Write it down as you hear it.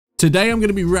Today I'm going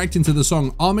to be reacting to the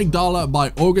song AMYGDALA by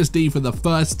Agust D for the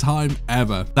first time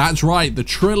ever. That's right, the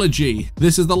trilogy.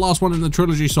 This is the last one in the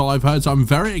trilogy, so I've heard, so I'm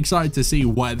very excited to see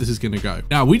where this is going to go.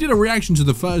 Now, we did a reaction to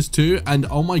the first two, and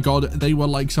oh my god, they were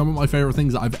like some of my favorite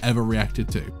things that I've ever reacted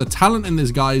to. The talent in this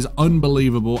guy is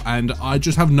unbelievable, and I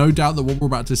just have no doubt that what we're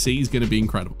about to see is going to be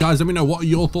incredible. Guys, let me know, what are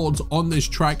your thoughts on this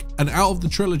track, and out of the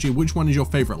trilogy, which one is your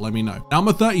favorite? Let me know. Now, I'm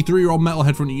a 33-year-old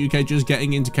metalhead from the UK, just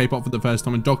getting into K-pop for the first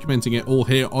time and documenting it all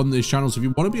here on this channel. So if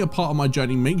you want to be a part of my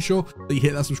journey, make sure that you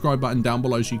hit that subscribe button down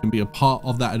below so you can be a part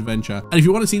of that adventure. And if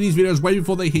you want to see these videos way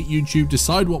before they hit YouTube,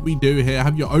 decide what we do here,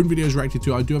 have your own videos reacted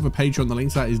to, I do have a Patreon. The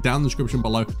link to that is down in the description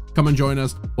below. Come and join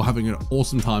us. We're having an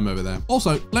awesome time over there.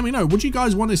 Also, let me know, what do you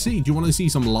guys want to see? Do you want to see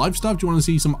some live stuff? Do you want to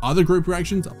see some other group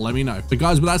reactions? Let me know. But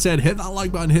guys, with that said, hit that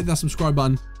like button, hit that subscribe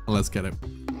button, and let's get it.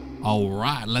 All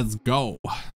right, let's go.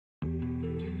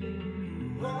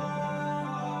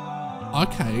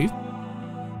 Okay.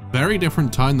 Very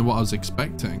different tone than what I was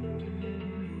expecting.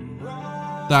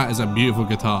 That is a beautiful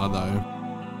guitar though.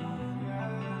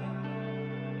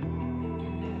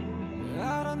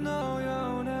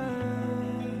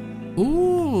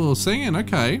 Ooh, singing,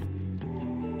 okay.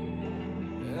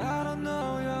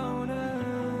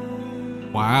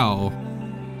 Wow.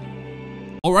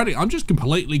 Already, I'm just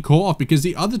completely caught off because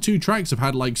the other two tracks have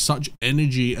had like such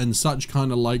energy and such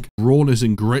kind of like rawness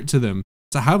and grit to them.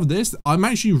 To have this, I'm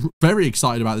actually very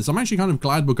excited about this. I'm actually kind of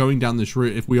glad we're going down this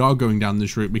route, if we are going down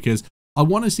this route, because I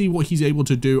want to see what he's able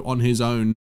to do on his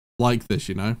own like this,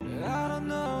 you know?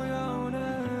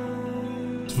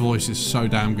 His voice is so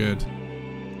damn good.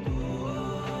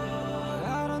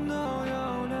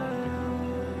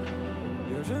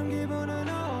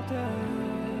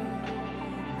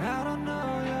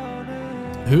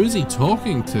 Who is he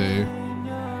talking to?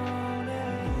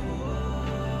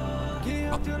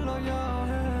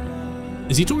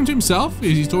 Is he talking to himself?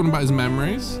 Is he talking about his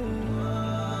memories?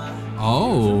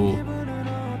 Oh.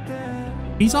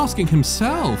 He's asking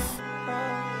himself.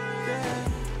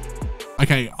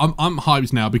 Okay, I'm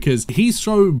hyped now because he's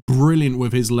so brilliant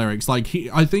with his lyrics. Like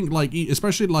I think like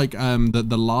especially like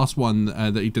the last one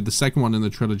that he did, the second one in the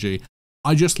trilogy.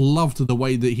 I just loved the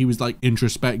way that he was like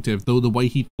introspective, the way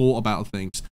he thought about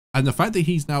things. And the fact that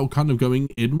he's now kind of going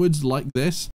inwards like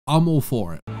this, I'm all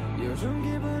for it.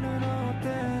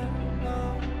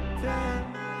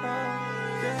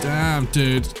 Damn,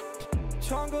 dude.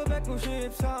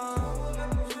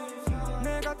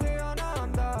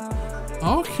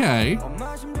 Okay.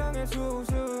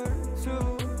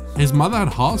 His mother had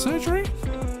heart surgery?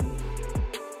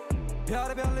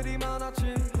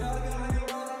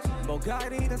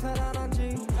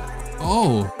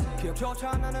 Oh.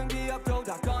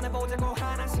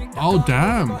 Oh,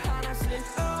 damn.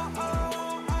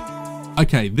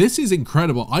 Okay, this is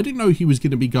incredible. I didn't know he was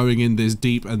going to be going in this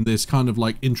deep and this kind of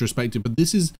like introspective, but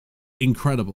this is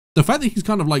incredible. The fact that he's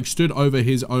kind of like stood over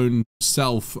his own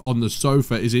self on the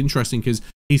sofa is interesting because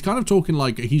he's kind of talking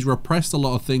like he's repressed a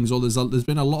lot of things, or there's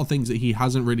been a lot of things that he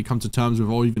hasn't really come to terms with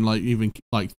or even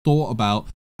thought about,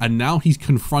 and now he's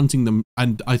confronting them.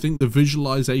 And I think the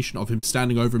visualization of him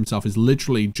standing over himself is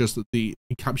literally just the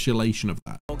encapsulation of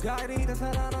that.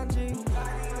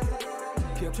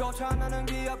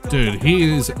 Dude, he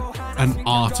is an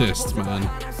artist, man.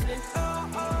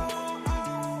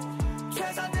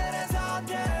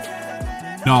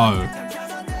 No.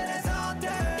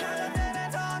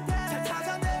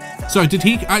 So, did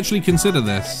he actually consider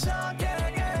this?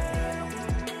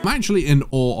 I'm actually in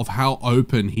awe of how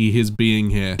open he is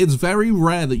being here. It's very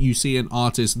rare that you see an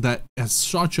artist that has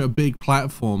such a big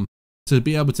platform to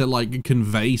be able to like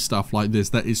convey stuff like this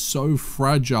that is so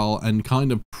fragile and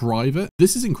kind of private.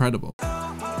 This is incredible.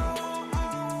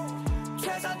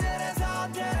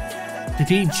 Did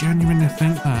he genuinely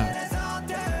think that?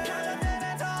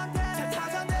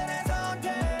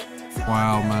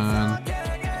 Wow, man.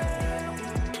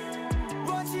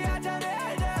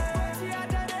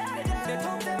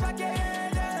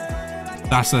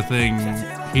 That's the thing.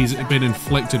 He's been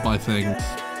inflicted by things.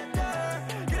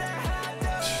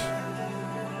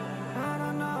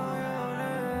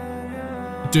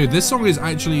 Dude, this song is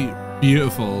actually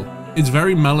beautiful. It's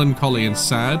very melancholy and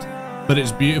sad, but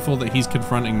it's beautiful that he's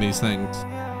confronting these things.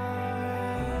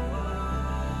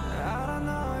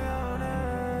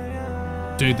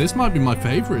 Dude, this might be my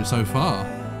favorite so far.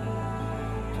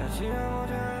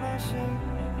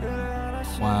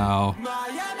 Wow.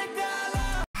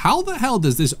 How the hell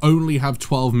does this only have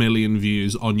 12 million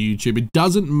views on YouTube? It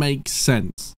doesn't make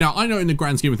sense. Now, I know in the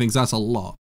grand scheme of things, that's a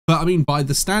lot. But I mean, by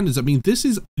the standards, I mean, this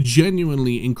is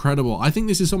genuinely incredible. I think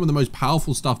this is some of the most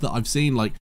powerful stuff that I've seen.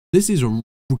 Like, this is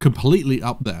completely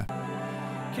up there.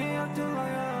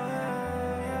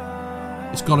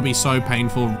 It's got to be so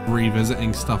painful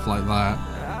revisiting stuff like that.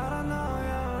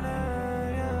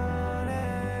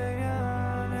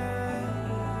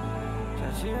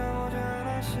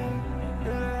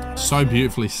 So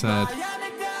beautifully said.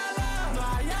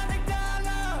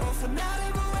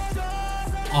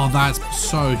 Oh, that's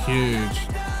so huge.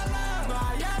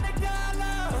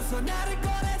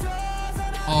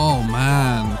 Oh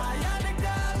man.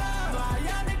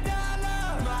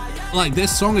 Like,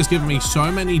 this song has given me so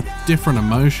many different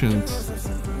emotions.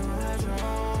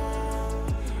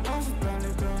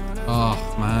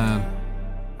 Oh man.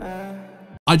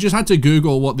 I just had to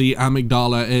Google what the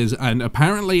amygdala is, and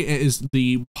apparently it is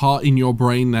the part in your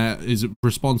brain that is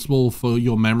responsible for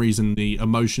your memories and the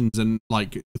emotions and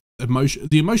like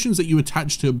the emotions that you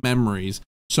attach to memories.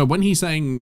 So when he's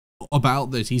saying about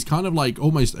this, he's kind of like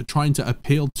almost trying to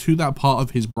appeal to that part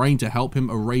of his brain to help him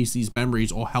erase these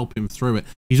memories or help him through it.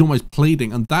 He's almost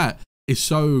pleading, and that is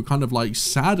so kind of like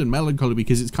sad and melancholy,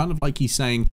 because it's kind of like he's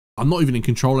saying, I'm not even in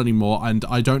control anymore and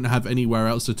I don't have anywhere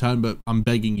else to turn, but I'm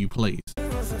begging you, please.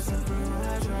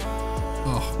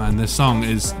 Oh man, this song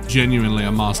is genuinely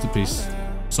a masterpiece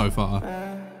so far.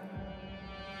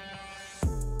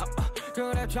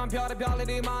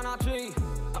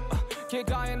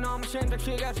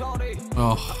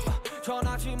 Oh.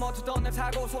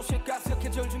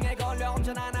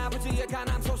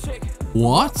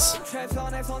 What?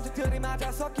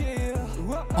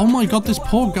 Oh my god, this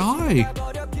poor guy.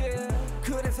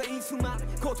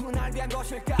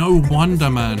 No wonder,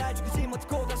 man.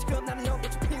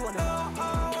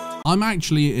 I'm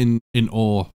actually in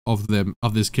awe of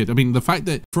this kid. I mean, the fact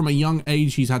that from a young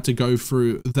age he's had to go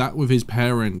through that with his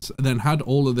parents, then had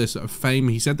all of this fame.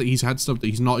 He said that he's had stuff that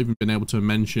he's not even been able to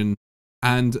mention,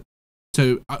 and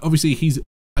so obviously he's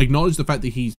acknowledged the fact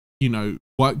that he's, you know,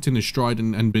 worked in his stride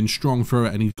and been strong through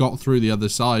it, and he's got through the other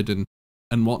side and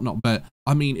whatnot. But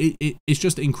I mean, it's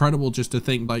just incredible just to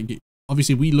think, like,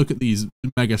 obviously we look at these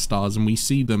mega stars and we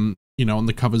see them, you know, on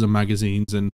the covers of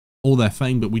magazines and all their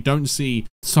fame, but we don't see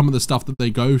some of the stuff that they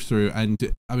go through. And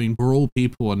I mean, we're all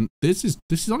people, and this is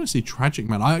honestly tragic,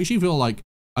 man. I actually feel like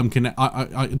I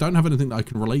don't have anything that I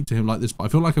can relate to him like this, but I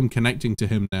feel like I'm connecting to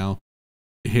him now,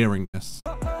 hearing this.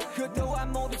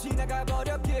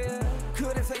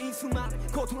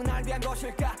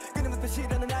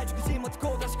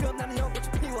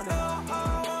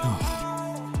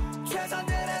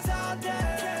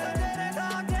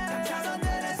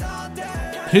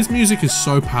 His music is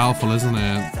so powerful, isn't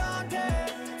it?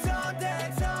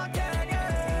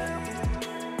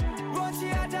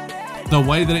 The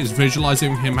way that it's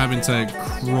visualizing him having to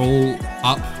crawl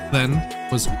up then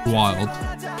was wild.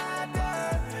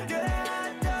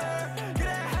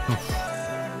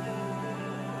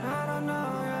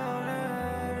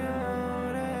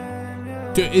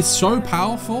 Dude, it's so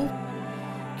powerful.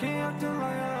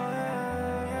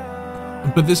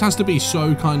 But this has to be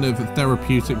so kind of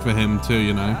therapeutic for him too,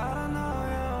 you know?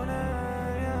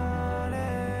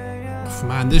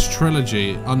 Man, this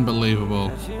trilogy,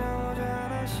 unbelievable.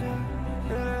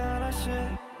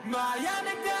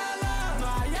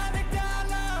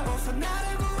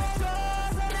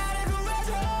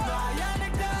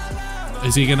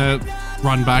 Is he gonna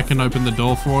run back and open the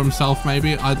door for himself,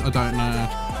 maybe? I don't know.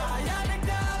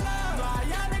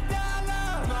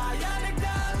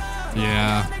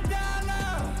 Yeah.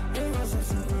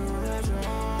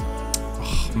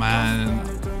 Oh, man.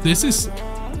 This is...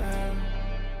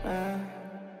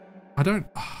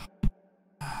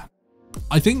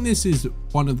 I think this is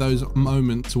one of those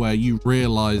moments where you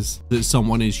realize that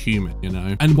someone is human, you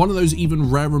know? And one of those even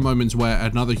rarer moments where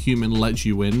another human lets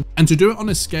you in. And to do it on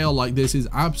a scale like this is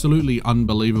absolutely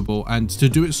unbelievable. And to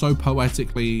do it so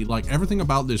poetically, like everything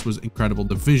about this was incredible.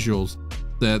 The visuals,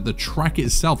 the track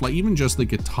itself, like even just the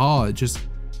guitar, you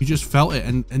just felt it.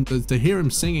 And to hear him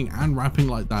singing and rapping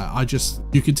like that,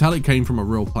 you could tell it came from a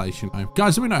real place, you know?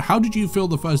 Guys, let me know, how did you feel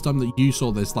the first time that you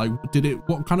saw this? Like,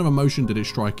 what kind of emotion did it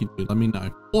strike you? Let me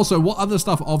know. Also, what other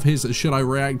stuff of his should I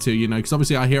react to, you know? Because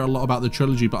obviously I hear a lot about the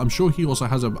trilogy, but I'm sure he also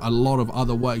has a lot of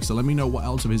other work. So let me know what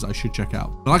else of his I should check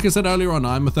out. But like I said earlier on,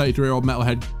 I'm a 33-year-old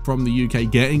metalhead from the UK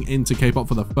getting into K-pop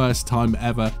for the first time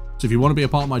ever. So if you want to be a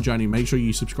part of my journey, make sure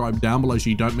you subscribe down below so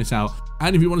you don't miss out.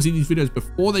 And if you want to see these videos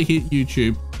before they hit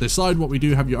YouTube, decide what we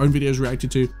do, have your own videos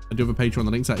reacted to. I do have a Patreon,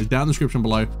 the link to that is down in the description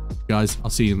below. Guys, I'll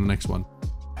see you in the next one.